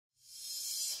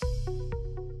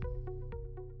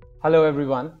Hello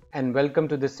everyone and welcome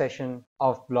to this session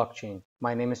of blockchain.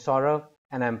 My name is Saurav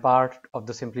and I'm part of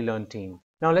the Simplilearn team.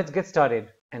 Now let's get started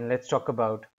and let's talk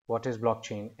about what is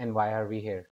blockchain and why are we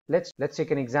here. Let's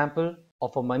take an example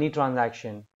of a money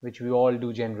transaction which we all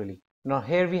do generally. Now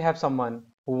here we have someone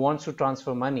who wants to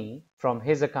transfer money from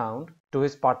his account to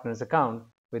his partner's account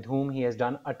with whom he has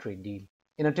done a trade deal.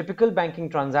 In a typical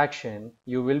banking transaction,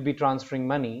 you will be transferring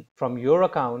money from your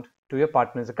account to your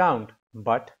partner's account,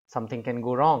 but something can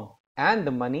go wrong and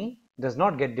the money does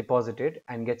not get deposited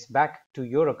and gets back to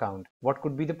your account. What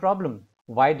could be the problem?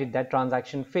 Why did that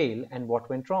transaction fail and what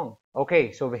went wrong?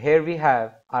 Okay, so here we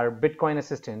have our Bitcoin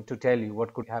assistant to tell you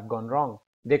what could have gone wrong.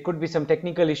 There could be some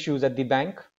technical issues at the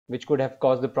bank which could have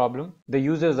caused the problem. The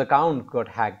user's account got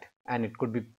hacked and it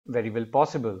could be very well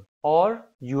possible. Or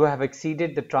you have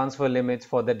exceeded the transfer limits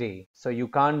for the day, so you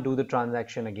can't do the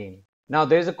transaction again. Now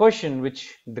there is a question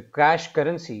which the cash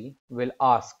currency will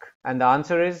ask, and the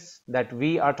answer is that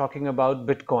we are talking about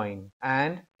Bitcoin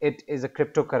and it is a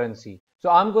cryptocurrency. So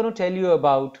I'm going to tell you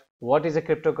about what is a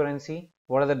cryptocurrency,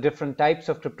 what are the different types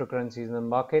of cryptocurrencies in the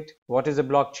market, what is a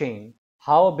blockchain,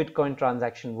 how a Bitcoin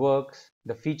transaction works,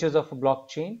 the features of a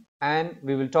blockchain, and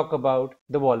we will talk about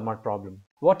the Walmart problem.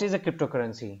 What is a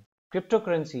cryptocurrency?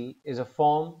 Cryptocurrency is a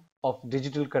form of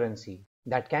digital currency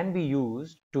that can be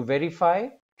used to verify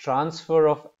transfer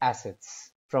of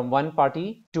assets from one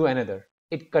party to another.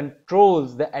 It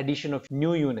controls the addition of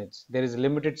new units. There is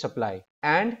limited supply,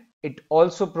 and it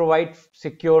also provides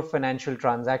secure financial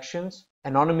transactions.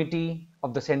 Anonymity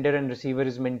of the sender and receiver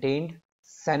is maintained.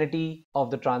 Sanity of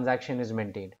the transaction is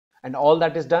maintained. And all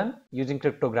that is done using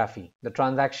cryptography. The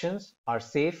transactions are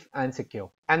safe and secure.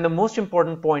 And the most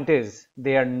important point is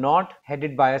they are not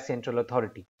headed by a central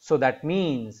authority. So that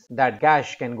means that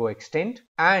cash can go extinct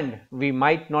and we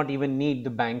might not even need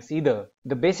the banks either.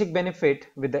 The basic benefit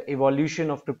with the evolution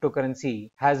of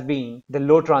cryptocurrency has been the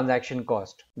low transaction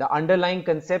cost. The underlying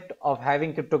concept of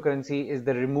having cryptocurrency is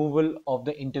the removal of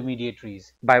the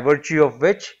intermediaries, by virtue of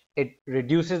which it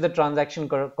reduces the transaction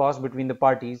cost between the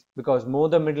parties, because more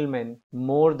the middlemen,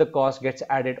 more the cost gets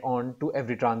added on to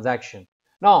every transaction.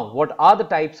 Now, what are the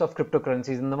types of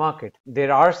cryptocurrencies in the market?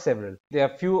 There are several. There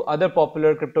are few other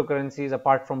popular cryptocurrencies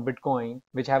apart from Bitcoin,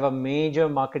 which have a major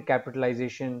market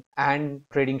capitalization and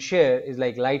trading share is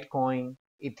like Litecoin,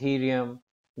 Ethereum,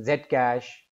 Zcash,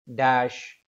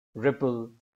 Dash,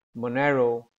 Ripple,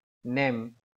 Monero,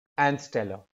 NEM, and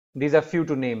Stellar. These are few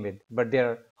to name with, but there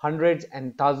are hundreds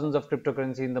and thousands of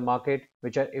cryptocurrencies in the market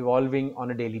which are evolving on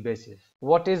a daily basis.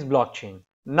 What is blockchain?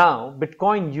 Now,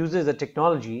 Bitcoin uses a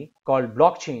technology called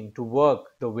blockchain to work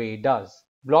the way it does.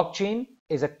 Blockchain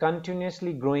is a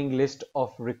continuously growing list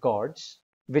of records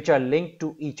which are linked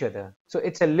to each other. So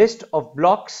it's a list of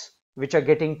blocks which are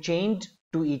getting chained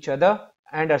to each other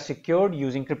and are secured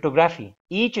using cryptography.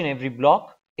 Each and every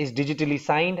block is digitally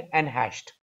signed and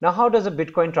hashed. Now, how does a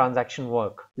Bitcoin transaction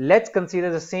work? Let's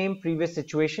consider the same previous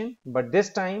situation, but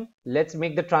this time let's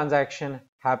make the transaction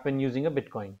happen using a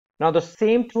Bitcoin. Now, the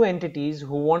same two entities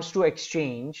who wants to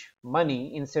exchange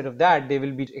money, instead of that, they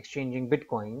will be exchanging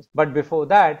Bitcoins. But before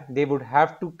that, they would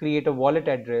have to create a wallet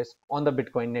address on the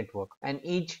Bitcoin network, and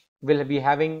each will be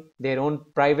having their own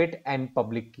private and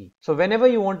public key. So whenever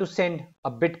you want to send a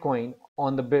Bitcoin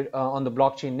on the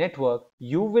blockchain network,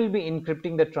 you will be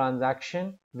encrypting the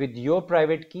transaction with your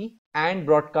private key and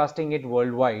broadcasting it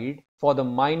worldwide for the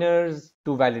miners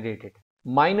to validate it.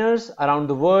 Miners around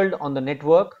the world on the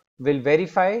network will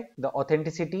verify the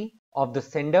authenticity of the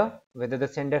sender, whether the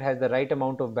sender has the right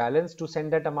amount of balance to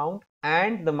send that amount,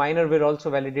 and the miner will also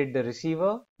validate the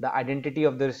receiver, the identity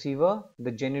of the receiver,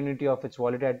 the genuinity of its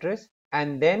wallet address,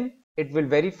 and then it will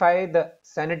verify the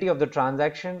sanity of the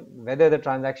transaction, whether the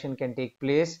transaction can take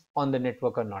place on the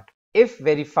network or not. If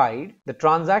verified, the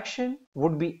transaction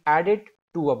would be added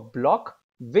to a block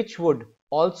which would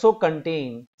also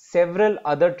contain several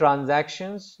other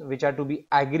transactions which are to be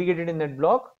aggregated in that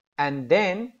block, and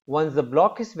then once the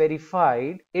block is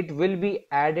verified, it will be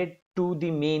added to the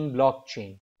main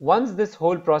blockchain. Once this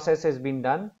whole process has been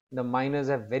done, the miners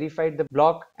have verified the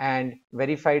block and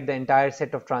verified the entire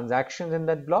set of transactions in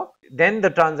that block. Then the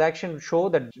transaction show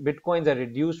that Bitcoins are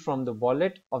reduced from the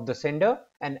wallet of the sender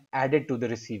and added to the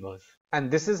receivers.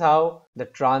 And this is how the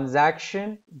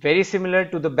transaction, very similar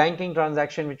to the banking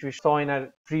transaction which we saw in our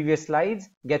previous slides,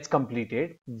 gets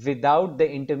completed without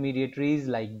the intermediaries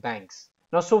like banks.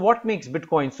 Now, so what makes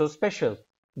Bitcoin so special?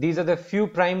 These are the few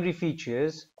primary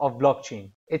features of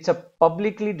blockchain. It's a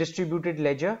publicly distributed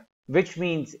ledger, which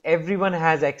means everyone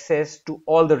has access to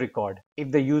all the record.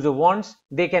 If the user wants,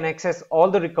 they can access all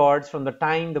the records from the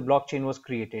time the blockchain was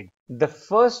created. The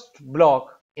first block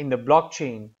in the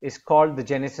blockchain is called the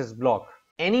Genesis block.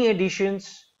 Any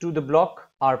additions to the block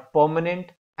are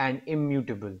permanent and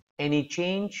immutable. Any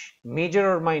change,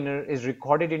 major or minor, is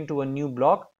recorded into a new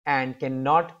block and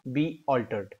cannot be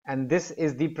altered. And this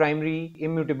is the primary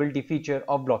immutability feature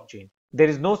of blockchain. There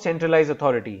is no centralized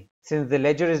authority. Since the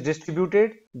ledger is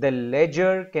distributed, the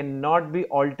ledger cannot be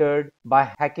altered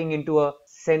by hacking into a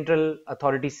central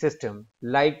authority system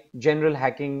like general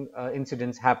hacking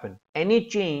incidents happen. Any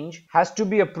change has to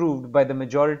be approved by the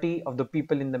majority of the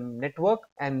people in the network,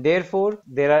 and therefore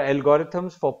there are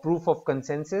algorithms for proof of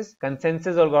consensus.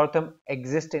 Consensus algorithm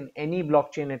exists in any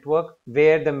blockchain network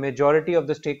where the majority of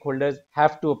the stakeholders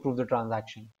have to approve the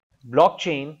transaction.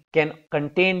 Blockchain can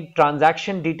contain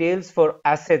transaction details for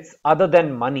assets other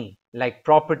than money, like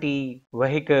property,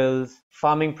 vehicles,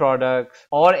 farming products,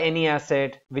 or any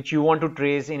asset which you want to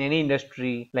trace in any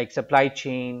industry like supply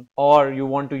chain, or you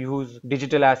want to use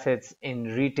digital assets in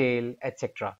retail,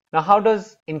 etc. Now, how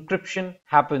does encryption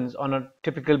happens on a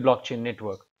typical blockchain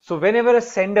network? So whenever a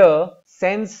sender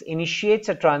initiates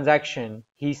a transaction,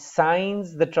 he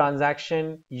signs the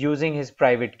transaction using his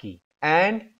private key.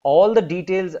 And all the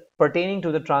details pertaining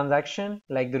to the transaction,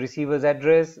 like the receiver's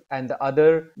address and the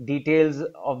other details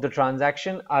of the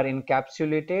transaction, are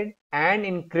encapsulated and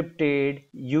encrypted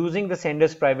using the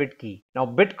sender's private key. Now,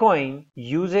 Bitcoin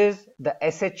uses the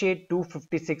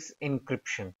SHA-256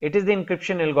 encryption. It is the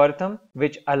encryption algorithm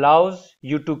which allows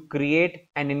you to create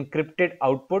an encrypted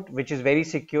output which is very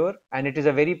secure, and it is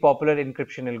a very popular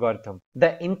encryption algorithm.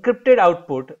 The encrypted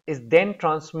output is then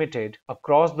transmitted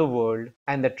across the world,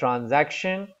 and the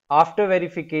transaction after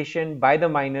verification by the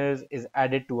miners is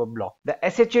added to a block. The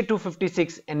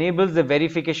SHA-256 enables the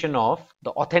verification of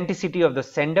the authenticity of the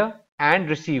sender and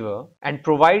receiver and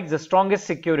provides the strongest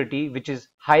security, which is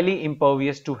highly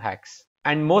impervious to hacks.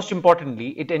 And most importantly,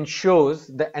 it ensures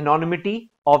the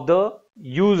anonymity of the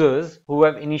users who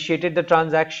have initiated the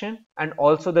transaction and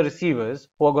also the receivers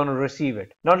who are going to receive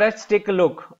it. Now let's take a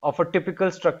look of a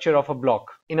typical structure of a block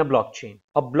in a blockchain.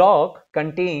 A block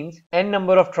contains n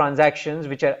number of transactions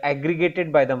which are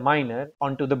aggregated by the miner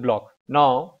onto the block.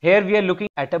 Now here we are looking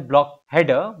at a block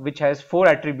header which has 4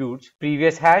 attributes: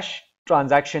 previous hash,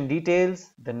 transaction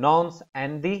details, the nonce,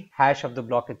 and the hash of the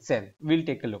block itself. We'll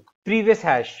take a look. Previous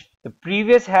hash. The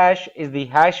previous hash is the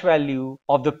hash value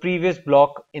of the previous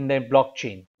block in the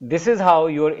blockchain. This is how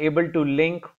you are able to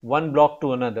link one block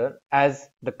to another, as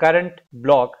the current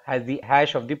block has the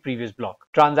hash of the previous block.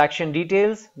 Transaction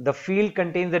details. The field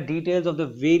contains the details of the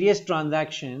various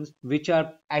transactions which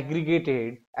are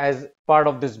aggregated as part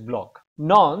of this block.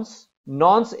 Nonce.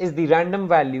 Nonce is the random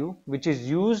value which is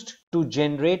used to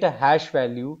generate a hash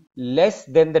value less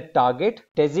than the target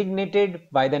designated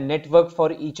by the network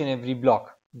for each and every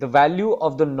block. The value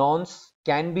of the nonce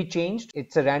can be changed.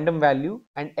 It's a random value,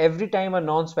 and every time a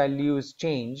nonce value is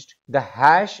changed, the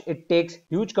hash, it takes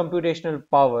huge computational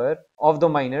power of the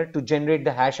miner to generate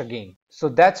the hash again. So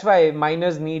that's why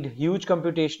miners need huge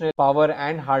computational power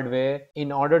and hardware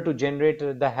in order to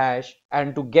generate the hash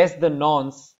and to guess the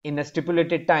nonce in a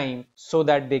stipulated time so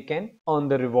that they can earn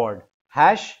the reward.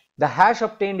 Hash. The hash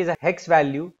obtained is a hex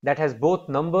value that has both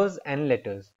numbers and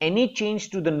letters. Any change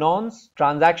to the nonce,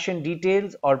 transaction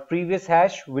details, or previous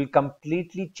hash will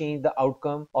completely change the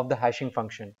outcome of the hashing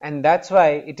function. And that's why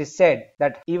it is said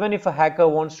that even if a hacker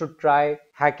wants to try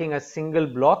hacking a single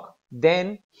block,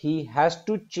 then he has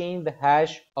to change the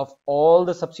hash of all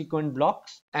the subsequent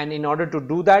blocks, and in order to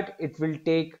do that, it will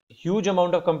take huge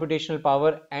amount of computational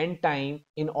power and time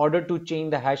in order to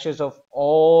change the hashes of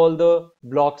all the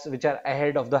blocks which are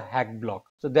ahead of the hacked block.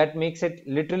 So that makes it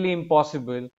literally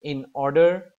impossible in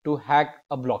order to hack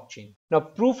a blockchain. Now,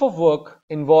 proof of work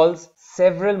involves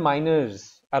several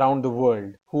miners around the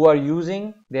world who are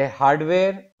using their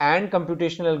hardware and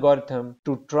computational algorithm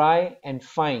to try and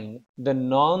find the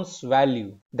nonce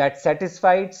value that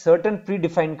satisfied certain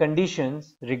predefined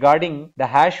conditions regarding the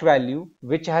hash value,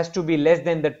 which has to be less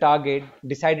than the target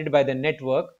decided by the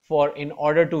network in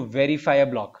order to verify a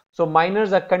block. So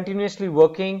miners are continuously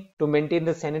working to maintain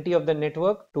the sanity of the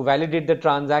network, to validate the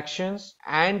transactions,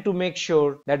 and to make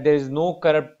sure that there is no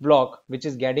corrupt block which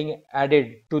is getting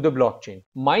added to the blockchain.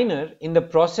 Miner, in the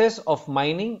process of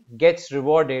mining, gets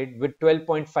rewarded with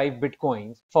 12.5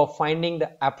 bitcoins for finding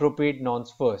the appropriate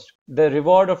nonce first. The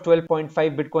reward of 12.5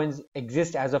 bitcoins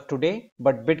exists as of today,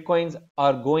 but bitcoins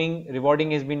are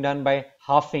rewarding has been done by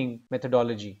halving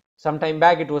methodology. Sometime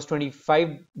back it was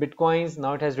 25 bitcoins,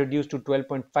 now it has reduced to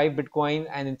 12.5 bitcoin,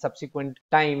 and in subsequent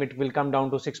time it will come down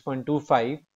to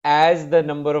 6.25 as the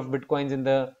number of bitcoins in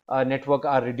the network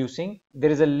are reducing.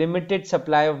 There is a limited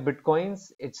supply of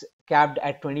bitcoins. It's capped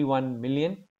at 21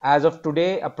 million. As of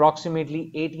today,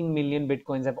 approximately 18 million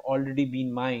bitcoins have already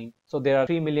been mined. So there are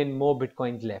 3 million more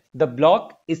bitcoins left. The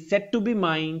block is set to be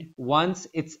mined once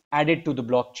it's added to the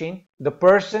blockchain.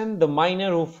 The miner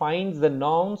who finds the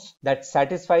nonce that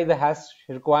satisfy the hash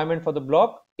requirement for the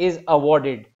block is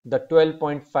awarded the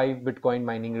 12.5 Bitcoin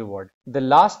mining reward. The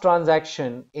last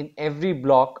transaction in every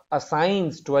block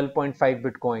assigns 12.5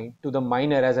 Bitcoin to the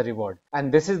miner as a reward.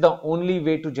 And this is the only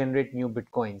way to generate new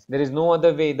Bitcoins. There is no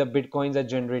other way the Bitcoins are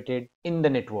generated in the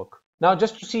network. Now,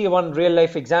 just to see one real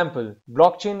life example,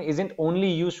 blockchain isn't only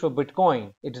used for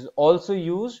Bitcoin, it is also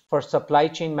used for supply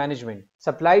chain management.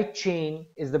 Supply chain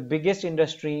is the biggest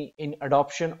industry in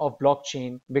adoption of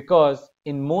blockchain because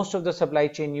in most of the supply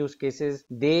chain use cases,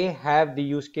 they have the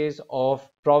use case of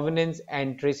provenance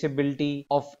and traceability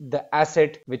of the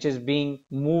asset which is being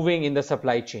moving in the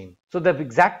supply chain. So the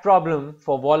exact problem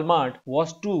for Walmart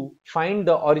was to find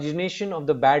the origination of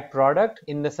the bad product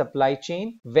in the supply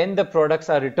chain when the products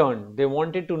are returned. They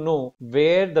wanted to know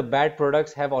where the bad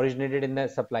products have originated in the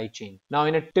supply chain. Now,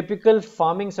 in a typical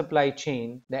farming supply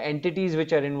chain, the entities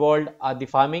which are involved are the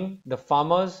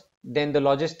farmers, then the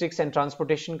logistics and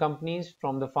transportation companies.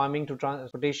 From the farming to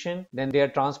transportation, then they are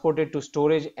transported to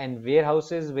storage and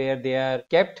warehouses where they are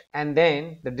kept, and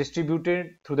then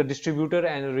through the distributor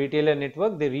and retailer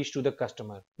network, they reach to the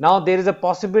customer. Now there is a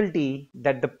possibility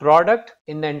that the product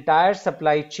in the entire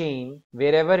supply chain,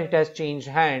 wherever it has changed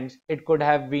hands, it could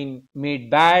have been made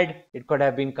bad, it could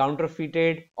have been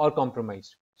counterfeited or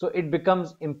compromised. So it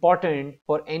becomes important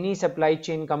for any supply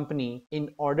chain company in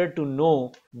order to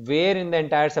know where in the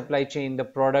entire supply chain the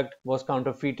product was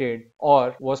counterfeited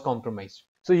or was compromised.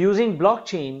 So using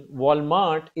blockchain,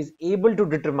 Walmart is able to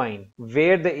determine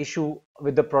where the issue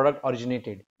with the product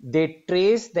originated. They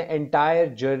trace the entire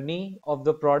journey of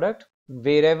the product.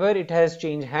 Wherever it has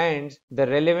changed hands, the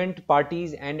relevant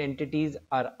parties and entities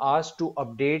are asked to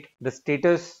update the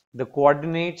status, the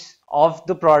coordinates of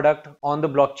the product on the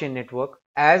blockchain network.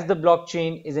 As the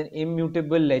blockchain is an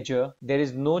immutable ledger, there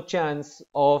is no chance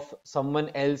of someone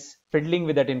else fiddling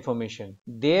with that information.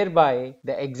 Thereby,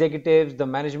 the executives, the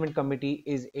management committee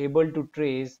is able to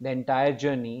trace the entire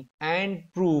journey and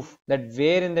prove that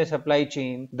where in the supply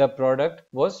chain the product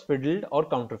was fiddled or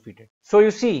counterfeited. So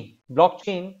you see,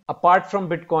 blockchain, apart from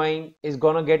Bitcoin, is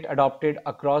gonna get adopted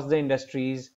across the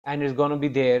industries and is gonna be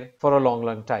there for a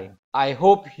long time. I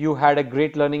hope you had a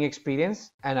great learning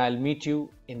experience, and I'll meet you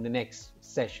in the next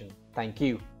session. Thank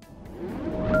you.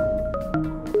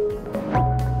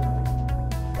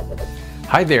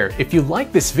 Hi there, if you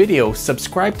like this video,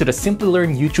 subscribe to the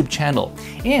Simplilearn YouTube channel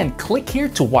and click here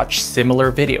to watch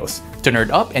similar videos. To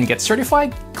nerd up and get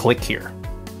certified, click here.